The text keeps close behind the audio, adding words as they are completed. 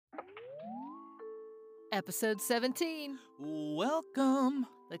Episode 17. Welcome.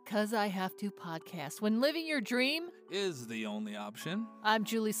 The 'Cause I Have To podcast. When living your dream Is the only option. I'm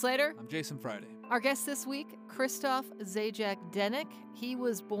Julie Slater. I'm Jason Friday. Our guest this week, Christophe Zajac-Denek. He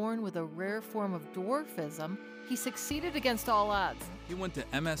was born with a rare form of dwarfism. He succeeded against all odds. He went to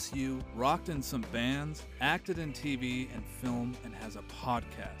MSU, rocked in some bands, acted in TV and film, and has a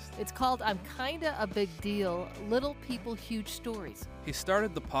podcast. It's called I'm Kinda a Big Deal, Little People, Huge Stories. He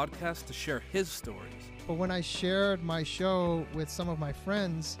started the podcast to share his stories. But when I shared my show with some of my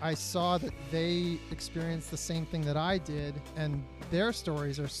friends, I saw that they experienced the same thing that I did, and their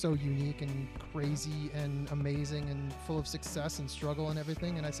stories are so unique and crazy and amazing and full of success and struggle and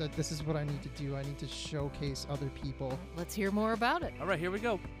everything. And I said, this is what I need to do. I need to showcase other people. Let's hear more about it. All right, here we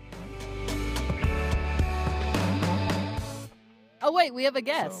go. Oh, wait, we have a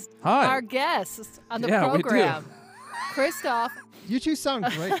guest. Hi. Our guest on the Yeah, we do. program, Christophe. You two sound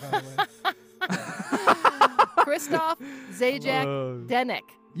great, by the way. Christophe Zajac-Denek.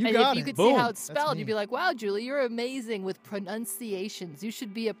 You And got if you it. could Boom. see how it's That's spelled, me. you'd be like, wow, Julie, you're amazing with pronunciations. You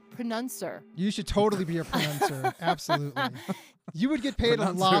should be a pronouncer. You should totally be a pronouncer. Absolutely. You would get paid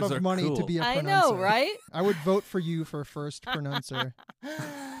a lot Pronouncers are of money to cool. be a I pronouncer. know, right? I would vote for you for first pronouncer.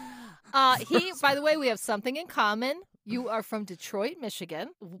 By the way, we have something in common. You are from Detroit, Michigan,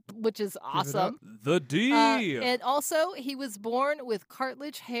 which is awesome. The D. And also, he was born with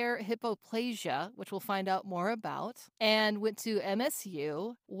cartilage hair hypoplasia, which we'll find out more about, and went to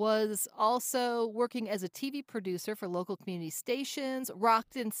MSU, was also working as a TV producer for local community stations,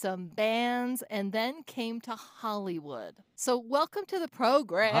 rocked in some bands, and then came to Hollywood. So welcome to the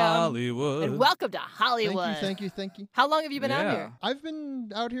program. Hollywood. And welcome to Hollywood. Thank you. How long have you been out Yeah. here? I've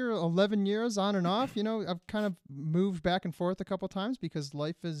been out here 11 years on and off. You know, I've kind of moved back and forth a couple times because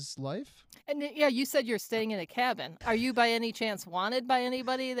life is life. And yeah, you said you're staying in a cabin. Are you by any chance wanted by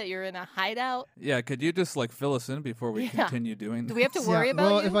anybody that you're in a hideout? Yeah, could you just fill us in before we Yeah. continue doing Do we have to worry Yeah,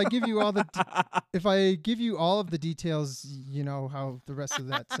 about well, you? if I give you all if I give you all of the details, you know how the rest of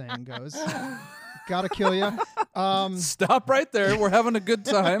that saying goes. Gotta kill you. Stop right there. We're having a good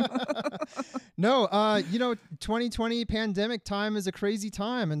time. No, 2020 pandemic time is a crazy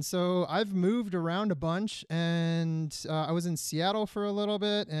time. And so I've moved around a bunch, and I was in Seattle for a little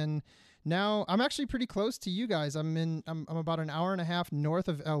bit, and now I'm actually pretty close to you guys. I'm about an hour and a half north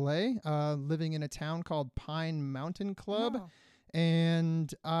of LA, living in a town called Pine Mountain Club. Oh.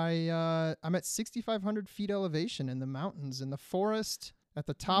 And I'm at 6,500 feet elevation in the mountains, in the forest, at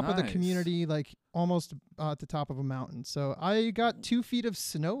the top of the Nice. community, like almost at the top of a mountain. So I got 2 feet of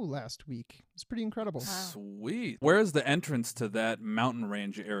snow last week. It's pretty incredible. Sweet. Where is the entrance to that mountain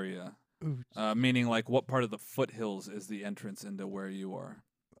range area? Ooh, Meaning, what part of the foothills is the entrance into where you are?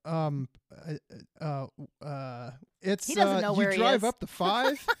 it's He doesn't know you where he drive is. up the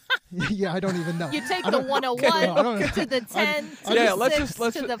 5. Yeah, I don't even know. You take I the don't- 101 I don't- to the 10 to Yeah, the let's 6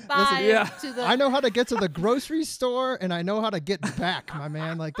 just- to the listen, 5 yeah. to the... I know how to get to the grocery store, and I know how to get back, my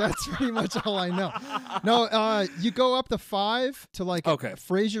man. Like, that's pretty much all I know. No, you go up the 5 to Okay.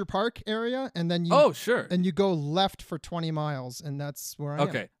 Fraser Park area, and then you Oh, sure. and you go left for 20 miles, and that's where I am.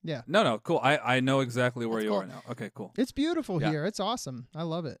 Okay. Yeah. No, cool. I know exactly where That's you cool. are now. Okay, cool. It's beautiful Yeah. here. It's awesome. I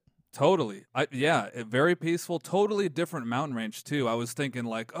love it. Totally. Very peaceful, totally different mountain range, too. I was thinking,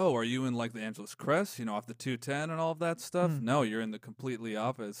 are you in, the Angeles Crest, off the 210 and all of that stuff? No, you're in the completely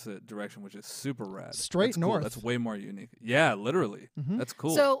opposite direction, which is super rad. Straight That's cool. north. That's way more unique. Yeah, literally. That's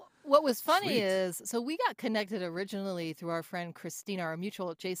cool. So what was funny Sweet. is, we got connected originally through our friend Christina, our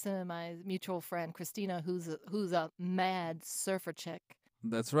mutual, Jason and my mutual friend Christina, who's a mad surfer chick.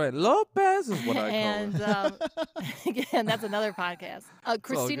 That's right. Lopez is what I call And her. again, that's another podcast.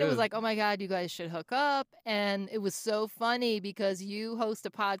 Christina was good. like, oh my God, you guys should hook up. And it was so funny because you host a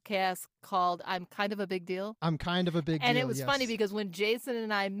podcast called I'm Kind of a Big Deal. I'm kind of a big And deal. it was yes. funny because when Jason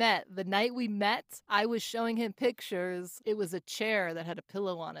and I met, the night we met, I was showing him pictures. It was a chair that had a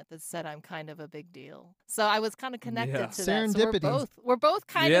pillow on it that said I'm kind of a big deal. So I was kind of connected Yeah. to that. So Serendipity. we're both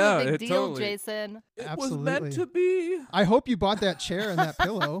kind Yeah, of a it big deal, totally- Jason. It was meant Absolutely. to be. I hope you bought that chair and that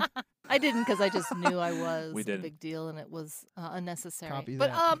pillow. I didn't because I just knew I was We a didn't. big deal and it was unnecessary. Copy but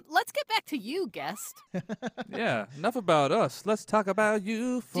that. let's get back to you, guest. Yeah, enough about us. Let's talk about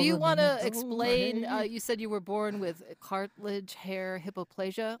you for Do you a want to minute. explain? You said you were born with cartilage hair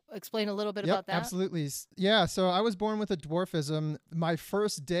hypoplasia. Explain a little bit Yep, about that. absolutely. Yeah, so I was born with a dwarfism. My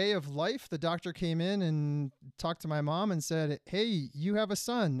first day of life, the doctor came in and talked to my mom and said, hey, you have a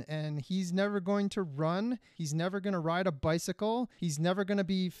son, and he's never going to run. He's never going to ride a bicycle. He's never going to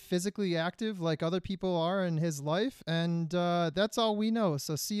be physically active like other people are in his life. And that's all we know.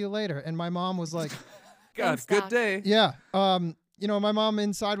 So see you later. And my mom was like, God, Thanks, good Doc. day. yeah, my mom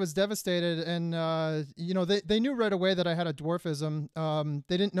inside was devastated, and they knew right away that I had a dwarfism.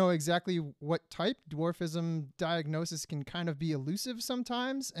 They didn't know exactly what type. Dwarfism diagnosis can kind of be elusive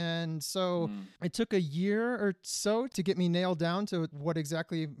sometimes, and so it took a year or so to get me nailed down to what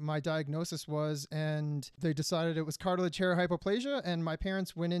exactly my diagnosis was, and they decided it was cartilage hair hypoplasia, and my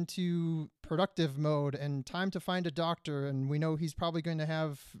parents went into productive mode and time to find a doctor, and we know he's probably going to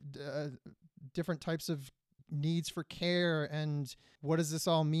have different types of needs for care, and what does this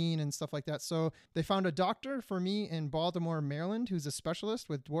all mean and stuff like that. So they found a doctor for me in Baltimore, Maryland, who's a specialist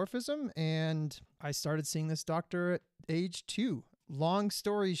with dwarfism, and I started seeing this doctor at age 2. Long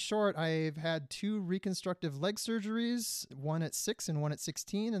story short, I've had 2 reconstructive leg surgeries, one at 6 and one at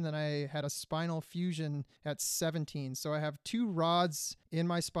 16, and then I had a spinal fusion at 17. So I have 2 rods in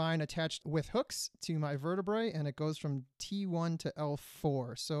my spine attached with hooks to my vertebrae, and it goes from T1 to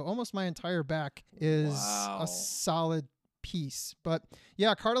L4. So almost my entire back is a solid piece. But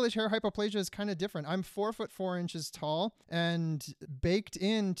yeah, cartilage hair hypoplasia is kind of different. I'm 4'4" tall, and baked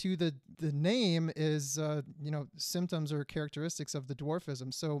into the name is symptoms or characteristics of the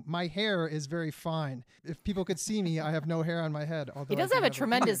dwarfism. So my hair is very fine. If people could see me, I have no hair on my head. He does have a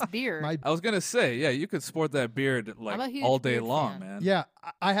tremendous beard. I was gonna say, yeah, you could sport that beard like all day long, man. Yeah,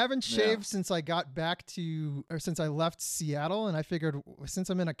 I haven't shaved since I got back since I left Seattle, and I figured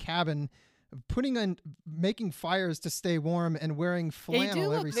since I'm in a cabin, making fires to stay warm and wearing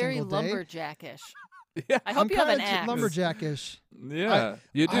flannel every single day. You do look very lumberjackish. Yeah, I hope you have an axe. Lumberjackish. Yeah,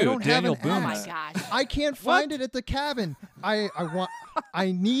 you do. I don't Daniel have an Boone. axe. Oh my gosh! I can't find it at the cabin. I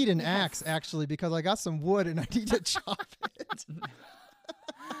need an axe actually, because I got some wood and I need to chop it.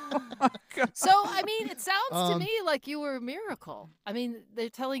 So, I mean, it sounds to me like you were a miracle. I mean, they're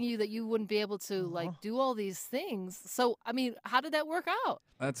telling you that you wouldn't be able to do all these things. So, I mean, how did that work out?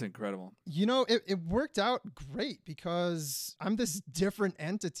 That's incredible. It worked out great because I'm this different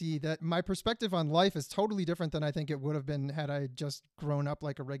entity that my perspective on life is totally different than I think it would have been had I just grown up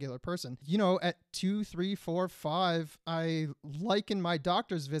like a regular person. At 2, 3, 4, 5, I liken my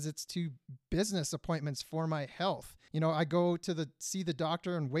doctor's visits to business appointments for my health. I go to see the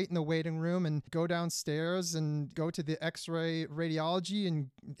doctor and wait in the waiting room and go downstairs and go to the x-ray radiology and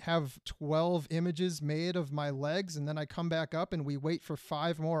have 12 images made of my legs. And then I come back up and we wait for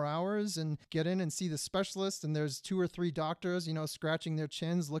 5 more hours and get in and see the specialist. And there's 2 or 3 doctors, scratching their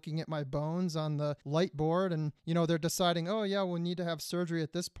chins, looking at my bones on the light board. And, they're deciding, oh yeah, we'll need to have surgery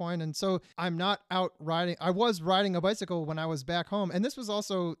at this point. And so I'm not out riding. I was riding a bicycle when I was back home. And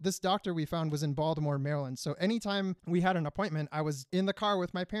this doctor we found was in Baltimore, Maryland. So anytime we had an appointment, I was in the car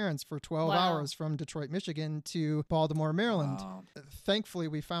with my parents for 12 hours from Detroit, Michigan to Baltimore, Maryland. Wow. Thankfully,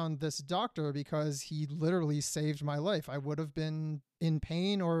 we found this doctor because he literally saved my life. I would have been in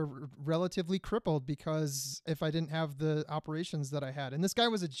pain or relatively crippled because if I didn't have the operations that I had. And this guy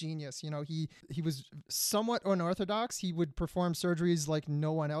was a genius. He was somewhat unorthodox. He would perform surgeries like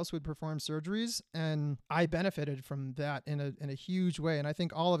no one else would perform surgeries. And I benefited from that in a huge way. And I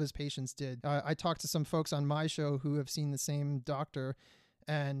think all of his patients did. I talked to some folks on my show who have seen the same doctor,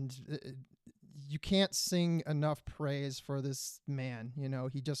 and you can't sing enough praise for this man.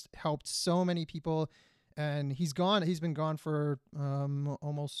 He just helped so many people. And he's been gone for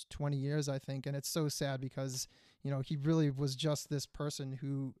almost 20 years, I think. And it's so sad because, he really was just this person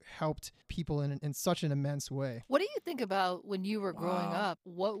who helped people in such an immense way. What do you think about when you were growing up?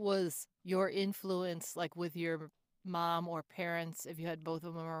 What was your influence like with your mom or parents, if you had both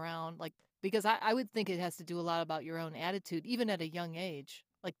of them around? Because I would think it has to do a lot about your own attitude, even at a young age.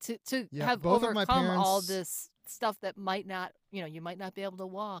 Like to have both of my overcome parents, all this stuff that might not, you might not be able to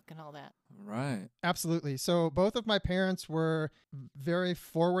walk and all that. Right. Absolutely. So both of my parents were very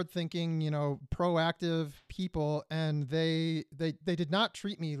forward-thinking, proactive people, and they did not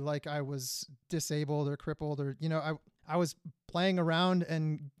treat me like I was disabled or crippled or, I was playing around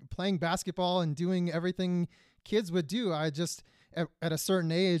and playing basketball and doing everything kids would do. I just at a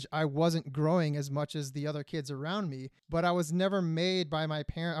certain age, I wasn't growing as much as the other kids around me, but I was never made by my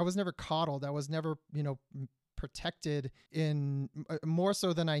parents. I was never coddled. I was never, protected in more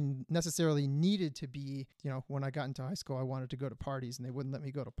so than I necessarily needed to be. When I got into high school, I wanted to go to parties and they wouldn't let me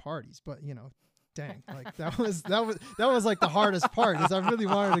go to parties, but dang, like that was like the hardest part is I really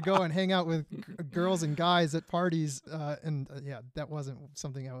wanted to go and hang out with girls and guys at parties. That wasn't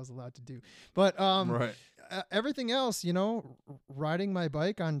something I was allowed to do, but, right. Everything else, riding my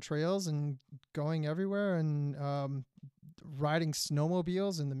bike on trails and going everywhere and, riding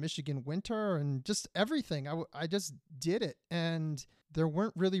snowmobiles in the Michigan winter and just everything. I just did it, and there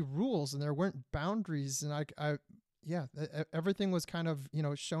weren't really rules and there weren't boundaries. And yeah, everything was kind of,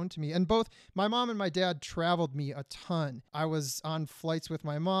 shown to me. And both my mom and my dad traveled me a ton. I was on flights with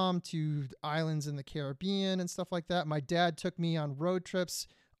my mom to islands in the Caribbean and stuff like that. My dad took me on road trips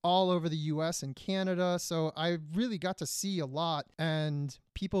all over the US and Canada. So I really got to see a lot, and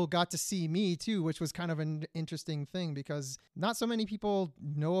people got to see me too, which was kind of an interesting thing because not so many people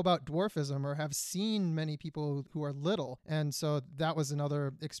know about dwarfism or have seen many people who are little. And so that was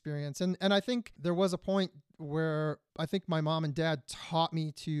another experience. And I think there was a point where I think my mom and dad taught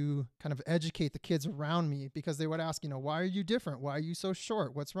me to kind of educate the kids around me because they would ask, why are you different? Why are you so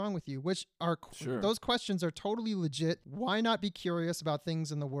short? What's wrong with you? Which are, those questions are totally legit. Why not be curious about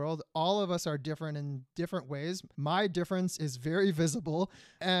things in the world? All of us are different in different ways. My difference is very visible,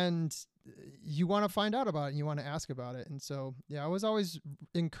 and you want to find out about it and you want to ask about it. And so, yeah, I was always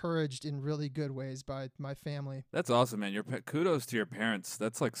encouraged in really good ways by my family. That's awesome, man. Kudos to your parents.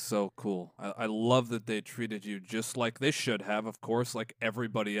 That's like so cool. I love that they treated you just like they should have, of course, like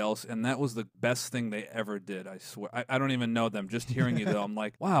everybody else. And that was the best thing they ever did. I swear. I don't even know them. Just hearing you though, I'm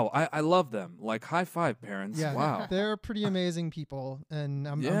like, wow, I love them. Like high five, parents. Yeah, wow. They're pretty amazing people. And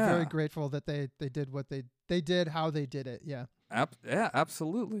I'm very grateful that they did what they did, how they did it. Yeah. Yeah,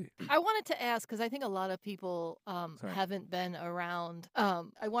 absolutely. I wanted to ask, because I think a lot of people haven't been around.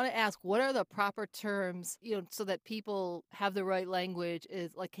 I want to ask, what are the proper terms, so that people have the right language?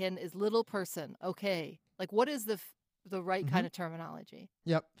 Is little person okay? Like, what is the right kind of terminology?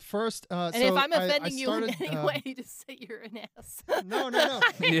 Yep. First, and if I'm offending you in any way, just say you're an ass. No.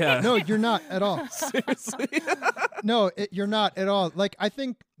 Yeah. No, you're not at all. Seriously. No, you're not at all. Like, I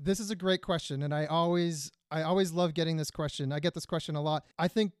think this is a great question, and I always love getting this question. I get this question a lot. I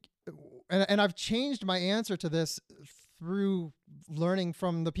think, and I've changed my answer to this through learning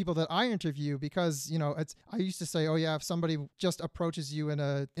from the people that I interview, because I used to say, oh yeah, if somebody just approaches you in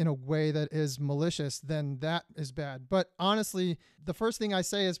a way that is malicious, then that is bad. But honestly, the first thing I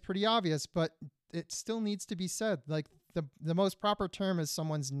say is pretty obvious, but it still needs to be said. Like, the most proper term is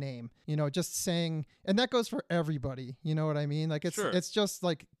someone's name, just saying, and that goes for everybody, you know what I mean? Like, it's just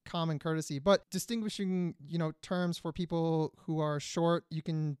like common courtesy. But distinguishing, terms for people who are short, you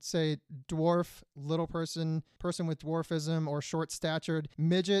can say dwarf, little person, person with dwarfism, or short statured.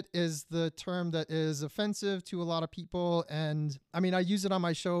 Midget is the term that is offensive to a lot of people. And I mean, I use it on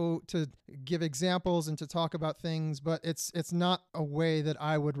my show to give examples and to talk about things, but it's not a way that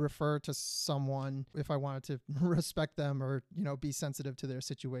I would refer to someone if I wanted to respect them or, be sensitive to their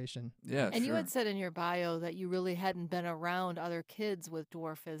situation. Yeah. And you had said in your bio that you really hadn't been around other kids with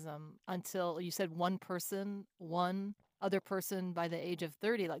dwarfism until you said one other person by the age of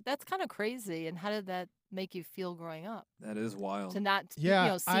 30. Like, that's kind of crazy. And how did that make you feel growing up? That is wild. To not see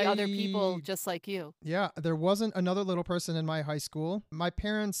other people just like you. Yeah, there wasn't another little person in my high school. My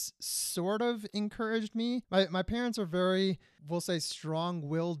parents sort of encouraged me. My parents are very, we'll say,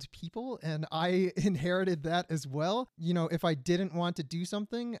 strong-willed people, and I inherited that as well. If I didn't want to do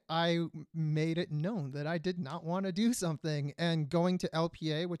something, I made it known that I did not want to do something. And going to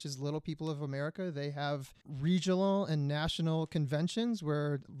LPA, which is Little People of America, they have regional and national conventions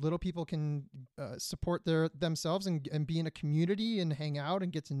where little people can support themselves and be in a community and hang out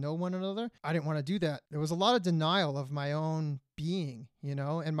and get to know one another. I didn't want to do that. There was a lot of denial of my own being,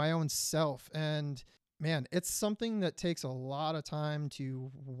 and my own self. And man, it's something that takes a lot of time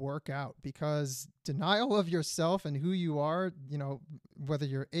to work out, because denial of yourself and who you are, whether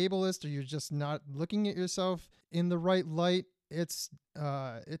you're ableist or you're just not looking at yourself in the right light, it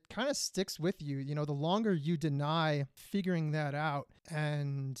kind of sticks with you. The longer you deny figuring that out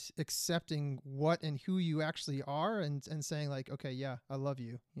and accepting what and who you actually are, and saying like, okay, yeah, I love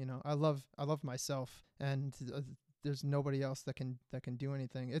you. I love myself, and there's nobody else that can do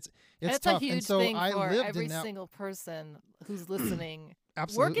anything. It's tough. A huge and so thing I for lived every in that. single person who's listening.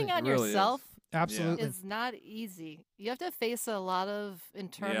 Absolutely. Working on It really yourself Absolutely. is not easy. You have to face a lot of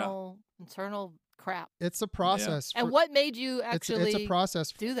internal crap. It's a process. And what made you actually it's a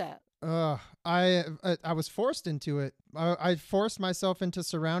process. do that? I was forced into it. I forced myself into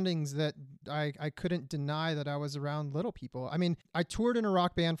surroundings that I couldn't deny that I was around little people. I mean, I toured in a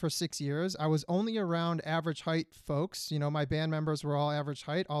rock band for 6 years. I was only around average height folks. My band members were all average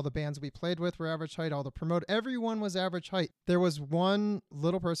height. All the bands we played with were average height. All the everyone was average height. There was one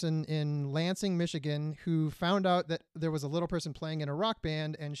little person in Lansing, Michigan, who found out that there was a little person playing in a rock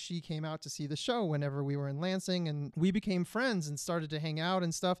band, and she came out to see the show whenever we were in Lansing, and we became friends and started to hang out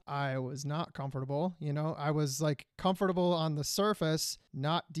and stuff. I was not comfortable. I was like comfortable on the surface,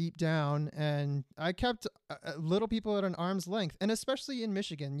 not deep down. And I kept little people at an arm's length. And especially in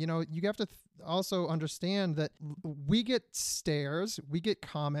Michigan, you have to also understand that we get stares, we get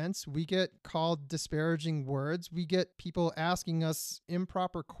comments, we get called disparaging words, we get people asking us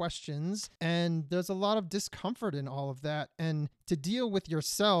improper questions, and there's a lot of discomfort in all of that. And to deal with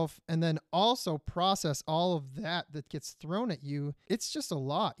yourself and then also process all of that gets thrown at you, it's just a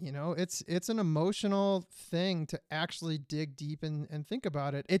lot. It's an emotional thing to actually dig deep and think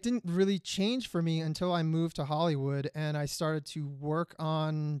about it. It didn't really change for me until I moved to Hollywood and I started to work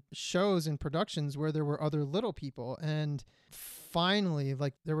on shows and productions where there were other little people. And finally,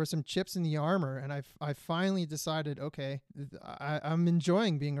 like, there were some chips in the armor, and I finally decided, okay, I'm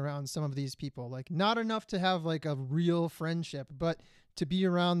enjoying being around some of these people. Like, not enough to have like a real friendship, but to be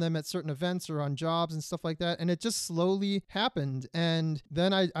around them at certain events or on jobs and stuff like that. And it just slowly happened. And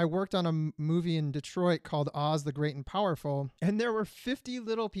then I worked on a movie in Detroit called Oz the Great and Powerful, and there were 50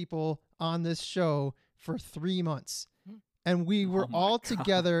 little people on this show for 3 months. And we were all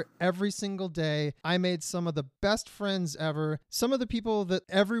together every single day. I made some of the best friends ever. Some of the people that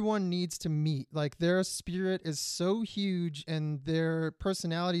everyone needs to meet. Like, their spirit is so huge and their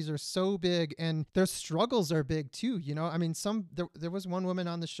personalities are so big and their struggles are big too. I mean, there was one woman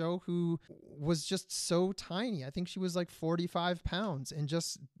on the show who was just so tiny. I think she was like 45 pounds and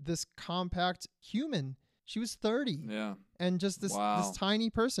just this compact human. She was 30. Yeah. And just this tiny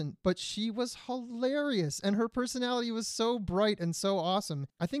person, but she was hilarious and her personality was so bright and so awesome.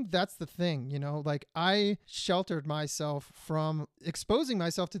 I think that's the thing, like, I sheltered myself from exposing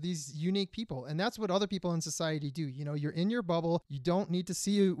myself to these unique people. And that's what other people in society do. You're in your bubble. You don't need to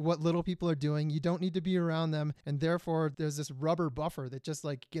see what little people are doing. You don't need to be around them. And therefore there's this rubber buffer that just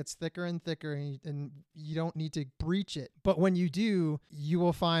like gets thicker and thicker, and you don't need to breach it. But when you do, you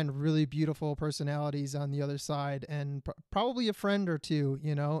will find really beautiful personalities on the other side, and probably a friend or two,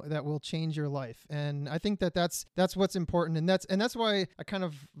 that will change your life. And I think that's what's important. And that's why I kind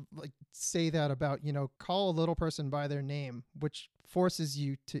of like say that about, call a little person by their name, which forces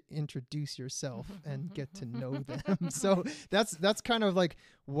you to introduce yourself and get to know them. So that's kind of like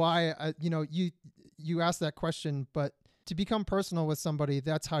why, you asked that question, but to become personal with somebody,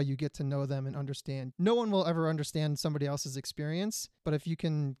 that's how you get to know them and understand. No one will ever understand somebody else's experience, but if you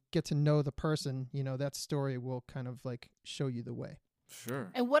can get to know the person, that story will kind of like show you the way.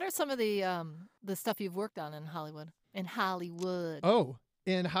 Sure. And what are some of the stuff you've worked on in Hollywood? In Hollywood. Oh,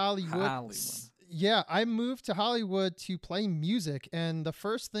 in Hollywood. Yeah, I moved to Hollywood to play music, and the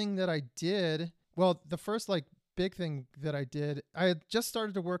first thing that I did, the first like big thing that I did, I had just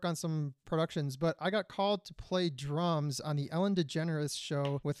started to work on some productions, but I got called to play drums on the Ellen DeGeneres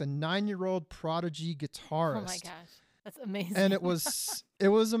show with a 9-year-old prodigy guitarist. Oh my gosh. That's amazing. And it was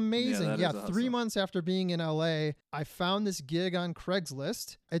amazing. Yeah, awesome. 3 months after being in LA, I found this gig on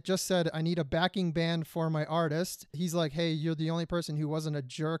Craigslist. It just said, I need a backing band for my artist. He's like, hey, you're the only person who wasn't a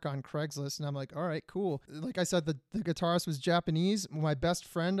jerk on Craigslist. And I'm like, all right, cool. Like I said, the guitarist was Japanese. My best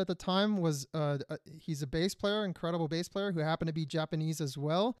friend at the time was, he's a bass player, incredible bass player, who happened to be Japanese as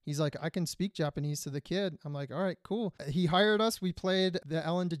well. He's like, I can speak Japanese to the kid. I'm like, all right, cool. He hired us. We played the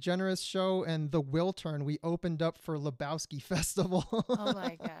Ellen DeGeneres show and the Wiltern. We opened up for Lebowski Festival. Oh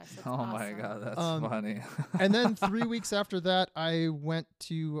my gosh. That's awesome. My God, that's funny. And then 3 weeks after that, I went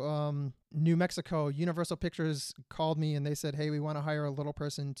to New Mexico. Universal Pictures called me and they said, hey, we want to hire a little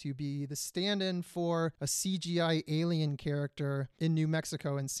person to be the stand-in for a CGI alien character in New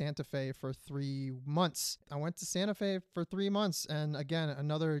Mexico in Santa Fe for 3 months. I went to Santa Fe for 3 months, and again,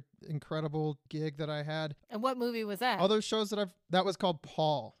 another incredible gig that I had. And what movie was that? Other shows that was called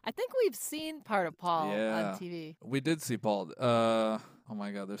Paul. I think we've seen part of Paul on TV. We did see Paul. Oh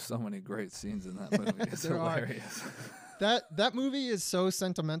my God, there's so many great scenes in that movie. It's hilarious. That movie is so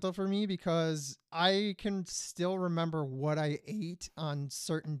sentimental for me because I can still remember what I ate on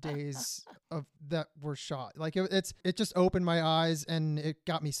certain days of that were shot. Like it just opened my eyes and it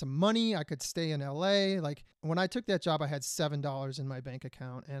got me some money. I could stay in LA. Like when I took that job, I had $7 in my bank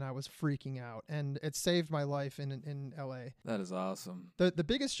account and I was freaking out, and it saved my life in LA. That is awesome. The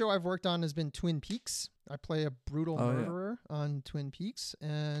biggest show I've worked on has been Twin Peaks. I play a brutal murderer on Twin Peaks,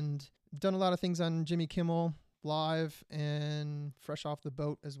 and done a lot of things on Jimmy Kimmel Live and Fresh Off the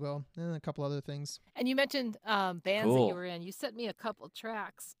Boat as well, and a couple other things. And you mentioned bands that you were in. You sent me a couple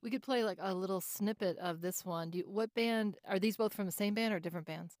tracks. We could play like a little snippet of this one. What band are these? Both from the same band or different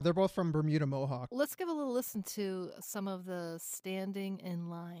bands? They're both from Bermuda Mohawk. Let's give a little listen to some of the Standing in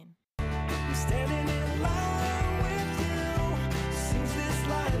Line. Standing in line with you since this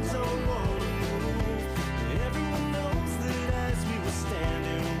line's on one. Everyone knows that as we were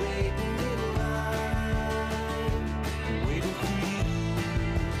standing waiting in line, waiting for you.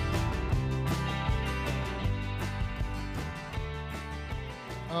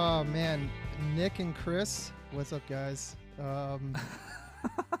 Oh man, Nick and Chris, what's up, guys?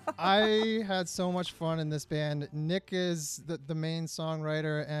 I had so much fun in this band. Nick is the main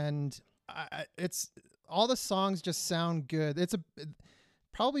songwriter, and it's all the songs just sound good. It's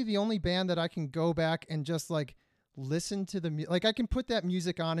probably the only band that I can go back and just like listen to like I can put that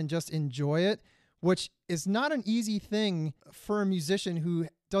music on and just enjoy it, which is not an easy thing for a musician who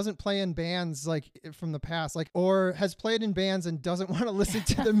doesn't play in bands like from the past, like, or has played in bands and doesn't want to listen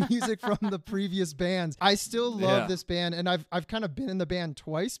to the music from the previous bands. I still love this band, and I've kind of been in the band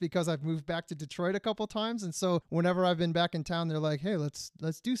twice because I've moved back to Detroit a couple times, and so whenever I've been back in town, they're like, "Hey, let's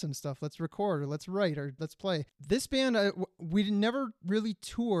do some stuff. Let's record, or let's write, or let's play." This band, we never really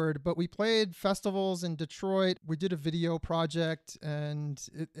toured, but we played festivals in Detroit. We did a video project, and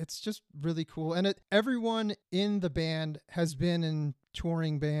it's just really cool. And everyone in the band has been in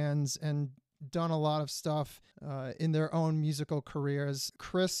touring bands and done a lot of stuff in their own musical careers.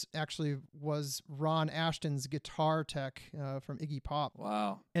 Chris actually was Ron Ashton's guitar tech from Iggy Pop.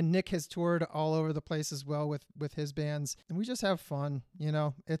 Wow. And Nick has toured all over the place as well with his bands. And we just have fun, you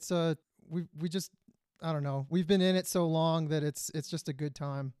know. It's we just, I don't know. We've been in it so long that it's just a good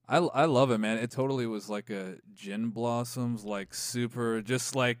time. I love it, man. It totally was like a Gin Blossoms, like super,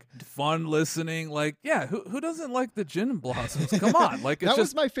 just like fun listening. Like, yeah, who doesn't like the Gin Blossoms? Come on, like it's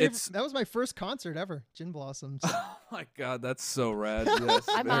was my favorite. That was my first concert ever, Gin Blossoms. Oh my God, that's so rad. Yes,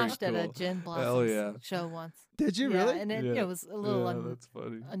 I very moshed cool. at a Gin Hell Blossoms yeah. show once. Did you Yeah, really? and it, Yeah. it was a little that's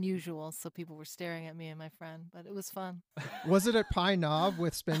funny. unusual, so people were staring at me and my friend, but it was fun. Was it at Pine Knob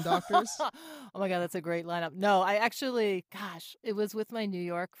with Spin Doctors? Oh my God, that's a great lineup. No, I actually, gosh, it was with my New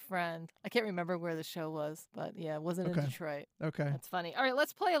York friend. I can't remember where the show was, but yeah, it wasn't in Okay. Detroit. Okay. That's funny. All right,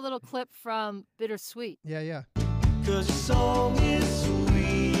 let's play a little clip from Bittersweet. Yeah. 'Cause your song is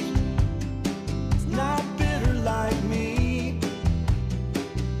sweet. It's not bitter like me.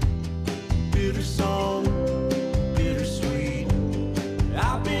 Bitter song, bittersweet.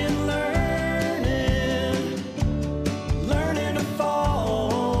 I've been learning to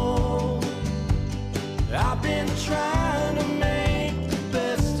fall. I've been trying to make the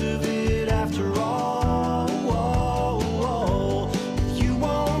best of it after all. You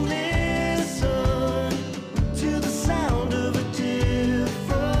won't listen to the sound of a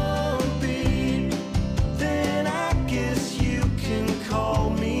different beat, then I guess you can call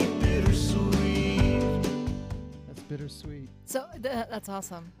me bittersweet. That's Bittersweet. So that's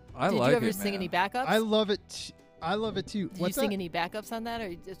awesome. I Did like you ever it, sing man. any backups? I love it. I love it too. Did What's you sing that? any backups on that, or are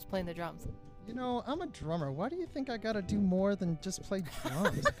you just playing the drums? You know, I'm a drummer. Why do you think I got to do more than just play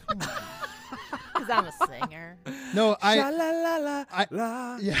drums? Come on. Because I'm a singer. No, I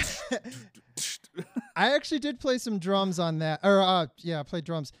La. yeah. I actually did play some drums on that. Or I played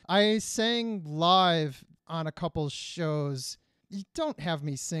drums. I sang live on a couple shows. You don't have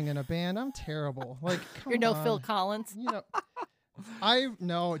me sing in a band. I'm terrible. Like, come You're no on. Phil Collins. You know,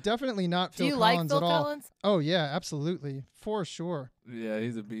 no, definitely not Do Phil you Collins like Phil at all. Collins? Oh yeah, absolutely, for sure. Yeah,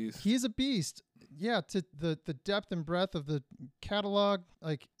 he's a beast. He's a beast. Yeah, to the depth and breadth of the catalog,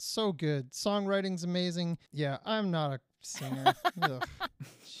 like so good. Songwriting's amazing. Yeah, I'm not a singer. Ugh.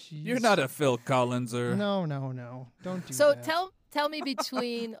 You're Jeez. not a Phil Collinser. No. Don't do So that. tell me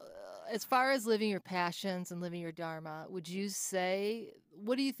between, as far as living your passions and living your dharma, would you say,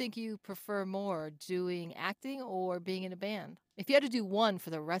 what do you think you prefer more, doing acting or being in a band? If you had to do one for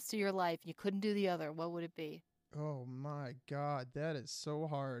the rest of your life, you couldn't do the other, what would it be? Oh my God, that is so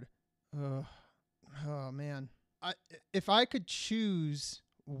hard. Ugh. Oh man, if I could choose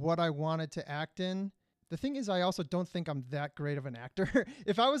what I wanted to act in. The thing is, I also don't think I'm that great of an actor.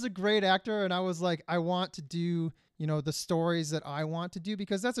 If I was a great actor and I was like, I want to do, you know, the stories that I want to do,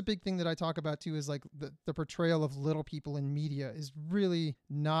 because that's a big thing that I talk about too, is like the portrayal of little people in media is really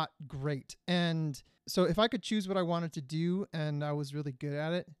not great. And so if I could choose what I wanted to do and I was really good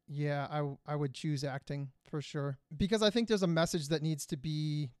at it, yeah, I would choose acting for sure. Because I think there's a message that needs to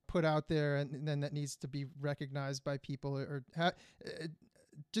be put out there and then that needs to be recognized by people, or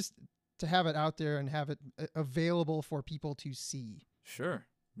just to have it out there and have it available for people to see. Sure.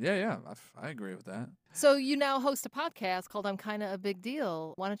 Yeah. I agree with that. So you now host a podcast called I'm Kinda a Big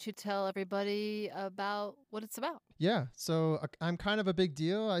Deal. Why don't you tell everybody about what it's about? Yeah, so I'm Kind of a Big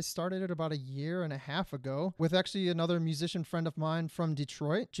Deal. I started it about a year and a half ago with actually another musician friend of mine from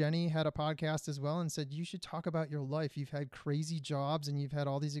Detroit. Jenny had a podcast as well and said, you should talk about your life. You've had crazy jobs and you've had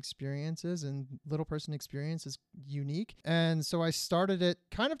all these experiences, and Little Person Experience is unique. And so I started it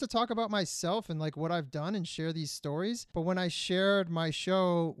kind of to talk about myself and like what I've done and share these stories. But when I shared my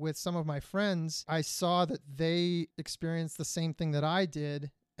show with some of my friends, I saw that they experienced the same thing that I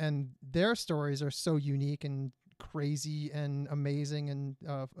did, and their stories are so unique and crazy and amazing and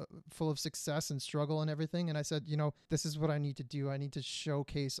full of success and struggle and everything. And I said, this is what I need to do. I need to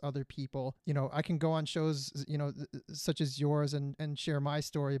showcase other people. I can go on shows, such as yours and share my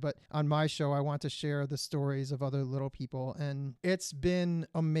story, but on my show, I want to share the stories of other little people. And it's been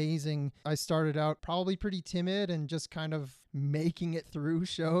amazing. I started out probably pretty timid and just kind of making it through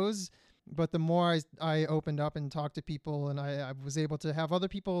shows. But the more I opened up and talked to people, and I was able to have other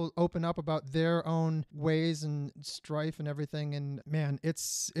people open up about their own ways and strife and everything. And man,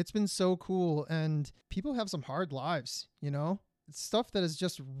 it's been so cool. And people have some hard lives, It's stuff that is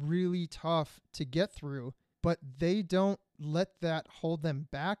just really tough to get through, but they don't let that hold them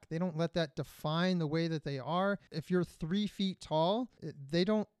back. They don't let that define the way that they are. If you're 3 feet tall, they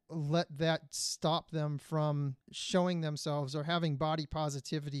don't let that stop them from showing themselves or having body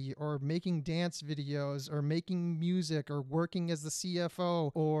positivity or making dance videos or making music or working as the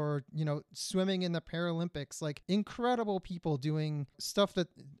CFO or, swimming in the Paralympics. Like incredible people doing stuff that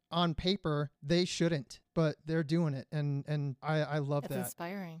on paper they shouldn't, but they're doing it. And I love That's that.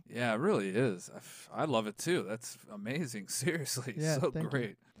 inspiring. Yeah, it really is. I love it too. That's amazing. Seriously. Yeah, so thank you.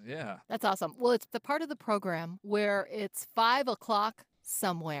 great. Yeah. That's awesome. Well, it's the part of the program where it's 5 o'clock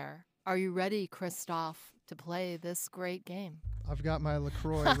somewhere. Are you ready, Christophe, to play this great game? I've got my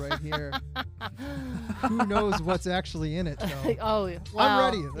LaCroix right here. Who knows what's actually in it, though? Oh, I'm wow.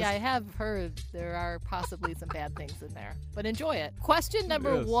 ready. Yeah, I have heard there are possibly some bad things in there, but enjoy it. Question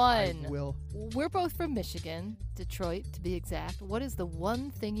number Yes, one. I will. We're both from Michigan, Detroit to be exact. What is the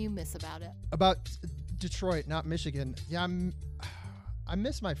one thing you miss about it? About Detroit, not Michigan. Yeah, I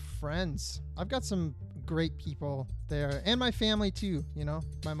miss my friends. I've got some great people there, and my family too.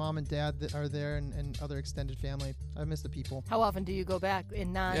 My mom and dad that are there, and other extended family. I miss the people. How often do you go back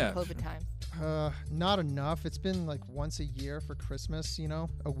in non-COVID times? Not enough. It's been like once a year for Christmas,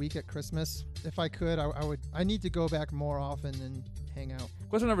 a week at Christmas. If I could, I need to go back more often and hang out.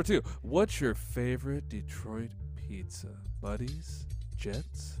 Question number 2. What's your favorite Detroit pizza? Buddies,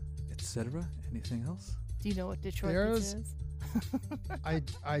 Jets, etc.? Anything else? Do you know what Detroit pizza is?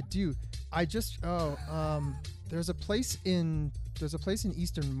 I do. There's a place in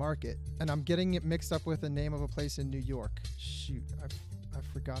Eastern Market, and I'm getting it mixed up with the name of a place in New York. Shoot, I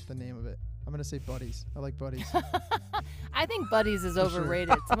forgot the name of it. I'm gonna say Buddies. I like Buddies. I think Buddies is For sure.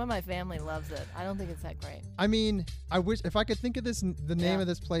 overrated. Some of my family loves it. I don't think it's that great. I mean, I wish if I could think of the name of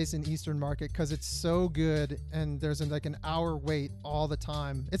this place in Eastern Market, because it's so good, and there's like an hour wait all the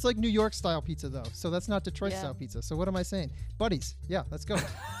time. It's like New York style pizza though, so that's not Detroit style pizza. So what am I saying? Buddies. Yeah, let's go.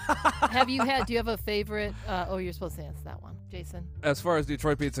 Do you have a favorite? You're supposed to answer that one, Jason. As far as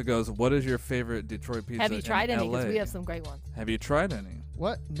Detroit pizza goes, what is your favorite Detroit pizza? Have you tried in any? Because LA? we have some great ones. Have you tried any?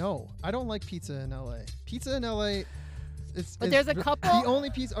 What? No, I don't like pizza in LA. Pizza in LA. There's a couple. The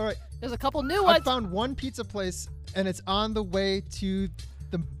only pizza. All right. There's a couple new I ones. found one pizza place, and it's on the way to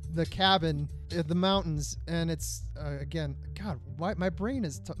the cabin in the mountains, and it's again, God, my brain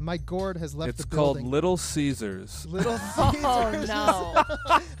is my gourd has left It's the called building. Little Caesars. Little Caesars. Oh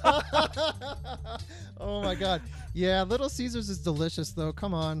no! Oh my God. Yeah, Little Caesars is delicious though.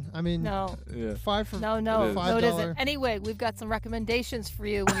 Come on. I mean, No, Yeah. $5 for no, It no, is. no, it isn't. $5. Anyway, we've got some recommendations for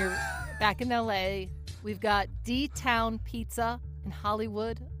you when you're back in LA. We've got D-Town Pizza in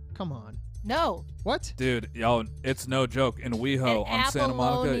Hollywood. Come on. No, What? Dude, yo, it's no joke. In WeHo and on Santa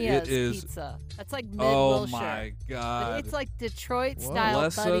Monica, Apollonia's it is. pizza. That's like Oh mid-Wilshire. my But God. it's like Detroit Whoa. style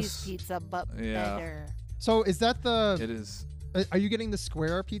Bless Buddy's us. pizza, but Yeah. better. So is that It is. Are you getting the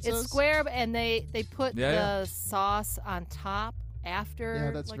square pizzas? It's square, and they put Yeah, the sauce on top after.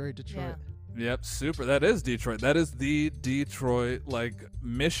 Yeah, that's like, very Detroit. Yep, super. That is Detroit. That is the Detroit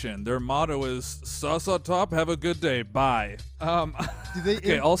mission. Their motto is sauce on top. Have a good day. Bye. Do they?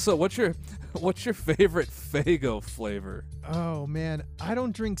 Okay. Also, what's your favorite Faygo flavor? Oh man, I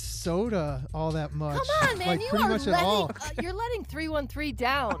don't drink soda all that much. Come on, man! Like you pretty are much at all. you're letting 313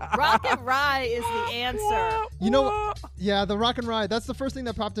 down. Rock and Rye is the answer. You know, yeah, the rock and rye. That's the first thing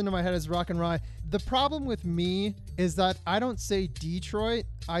that popped into my head is rock and rye. The problem with me is that I don't say Detroit,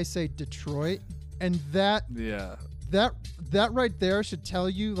 I say Detroit, and that Yeah. right there should tell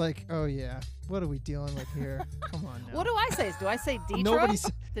you like, oh yeah, what are we dealing with here? Come on now. What do I say? Do I say Detroit? Nobody's-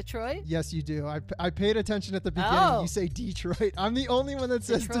 Detroit? Yes, you do. I paid attention at the beginning. Oh. You say Detroit. I'm the only one that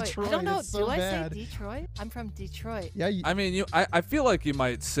says Detroit. I don't know. It's so do I bad. say Detroit? I'm from Detroit. Yeah, I mean, I feel like you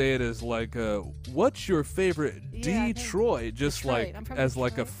might say it as like, what's your favorite Yeah, I think Detroit? Just Detroit. like I'm from as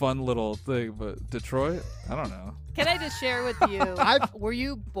like a Detroit. fun little thing, but Detroit? I don't know. Can I just share with you? I've- Were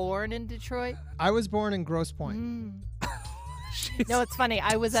you born in Detroit? I was born in Grosse Pointe. No, it's funny.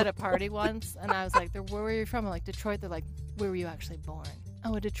 I was at a party once, and I was like, "Where were you from?" I'm like, "Detroit." They're like, "Where were you actually born?"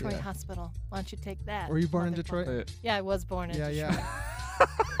 Oh, a Detroit Yeah. hospital. Why don't you take that? Were you born in motherfucker? Detroit? Yeah, I was born in Yeah, Detroit. yeah.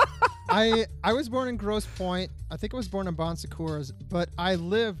 I was born in Grosse Pointe. I think I was born in Bon Secours, but I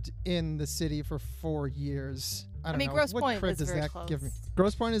lived in the city for 4 years. I don't mean, know. Grosse What Pointe cred is does very that close. give me?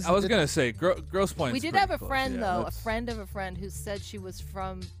 Grosse Pointe is. I was gonna say Grosse Point's We did pretty have a close. friend, Yeah, though, a that's- friend of a friend who said she was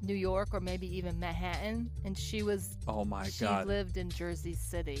from New York or maybe even Manhattan, and she Oh my she God, lived in Jersey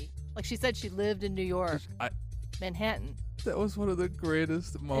City. Like she said, she lived in New York, Manhattan, that was one of the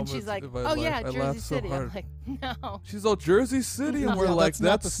greatest and moments she's like, of my "Oh life. yeah, I Jersey laughed so City." hard. I'm like, "No, She's all Jersey City, and No, we're yeah, like, that's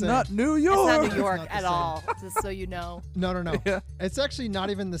not the that's same. not New it's York. not New It's York not the at same. all." Just so you know. No. Yeah. It's actually not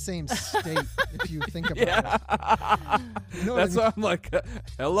even the same state if you think about Yeah. it. You know what I That's mean? why I'm like,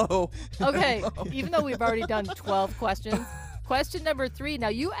 hello. Okay, even though we've already done 12 questions, question number 3. Now,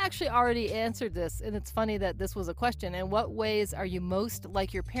 you actually already answered this, and it's funny that this was a question. In what ways are you most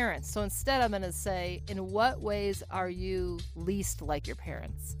like your parents? So instead, I'm going to say, in what ways are you least like your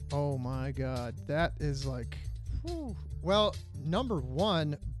parents? Oh my God, that is like, whew. Well, number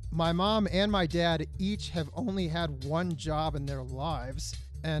one, my mom and my dad each have only had one job in their lives,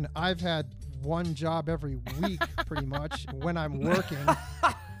 and I've had one job every week pretty much when I'm working.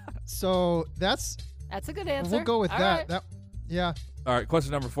 So that's That's a good answer. we'll go with All that. right. That yeah. All right,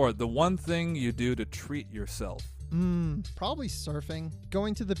 question number 4. The one thing you do to treat yourself. Probably surfing,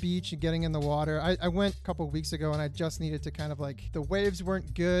 going to the beach and getting in the water. I went a couple weeks ago and I just needed to kind of like, the waves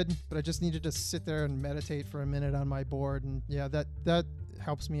weren't good, but I just needed to sit there and meditate for a minute on my board. And yeah, that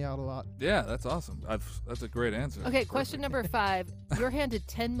helps me out a lot. Yeah, that's awesome. That's a great answer. Okay, question number 5. You're handed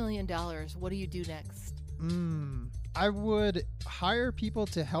 $10 million. What do you do next? I would hire people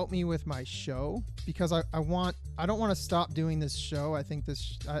to help me with my show because I don't want to stop doing this show. I think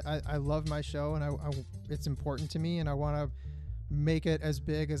I love my show and it's important to me and I want to make it as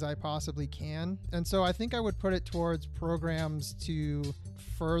big as I possibly can. And so I think I would put it towards programs to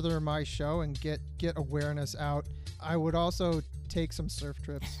further my show and get awareness out. I would also take some surf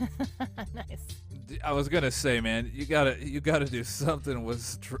trips. Nice. I was gonna say, man, you gotta do something with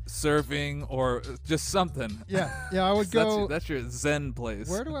surfing or just something. Yeah, I would go. That's your Zen place.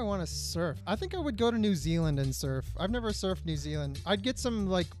 Where do I want to surf? I think I would go to New Zealand and surf. I've never surfed New Zealand. I'd get some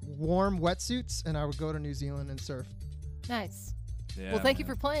like warm wetsuits and I would go to New Zealand and surf. Nice. Yeah, Well, thank you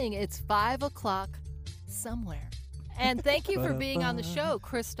man. for playing. It's 5 o'clock somewhere. And thank you for being on the show,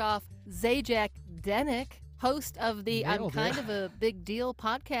 Christophe Zajac-Denek, host of the I'm Nailed Kind it. of a Big Deal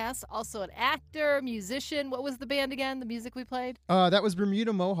podcast, also an actor, musician. What was the band again, the music we played? That was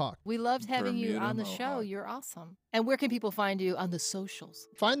Bermuda Mohawk. We loved having you Bermuda on the show. Mohawk. You're awesome. And where can people find you on the socials?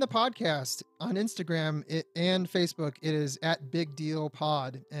 Find the podcast on Instagram and Facebook. It is at Big Deal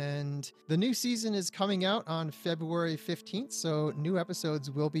Pod. And the new season is coming out on February 15th. So new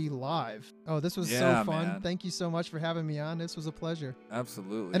episodes will be live. Oh, this was Yeah, so fun. man. Thank you so much for having me on. This was a pleasure.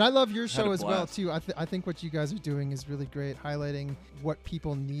 Absolutely. And I love your Had show a as well, blast. too. I think what you guys are doing is really great, highlighting what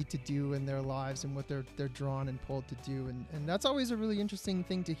people need to do in their lives and what they're drawn and pulled to do. And that's always a really interesting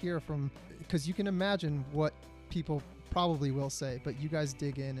thing to hear from, because you can imagine what people probably will say, but you guys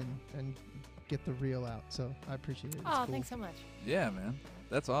dig in and get the real out. So I appreciate it. It's Oh, cool. thanks so much. Yeah, man.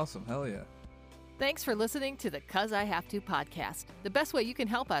 That's awesome. Hell yeah. Thanks for listening to the 'Cause I Have To podcast. The best way you can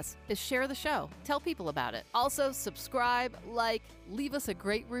help us is share the show. Tell people about it. Also, subscribe, leave us a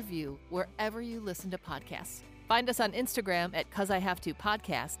great review wherever you listen to podcasts. Find us on Instagram at 'Cause I Have To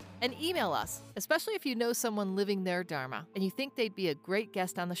podcast and email us, especially if you know someone living their Dharma and you think they'd be a great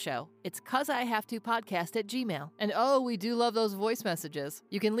guest on the show. It's 'Cause I Have To podcast at Gmail. And oh, we do love those voice messages.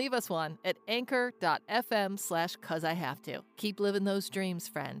 You can leave us one at anchor.fm/'cause I have to. Keep living those dreams,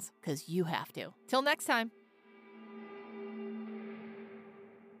 friends, 'cause you have to. Till next time.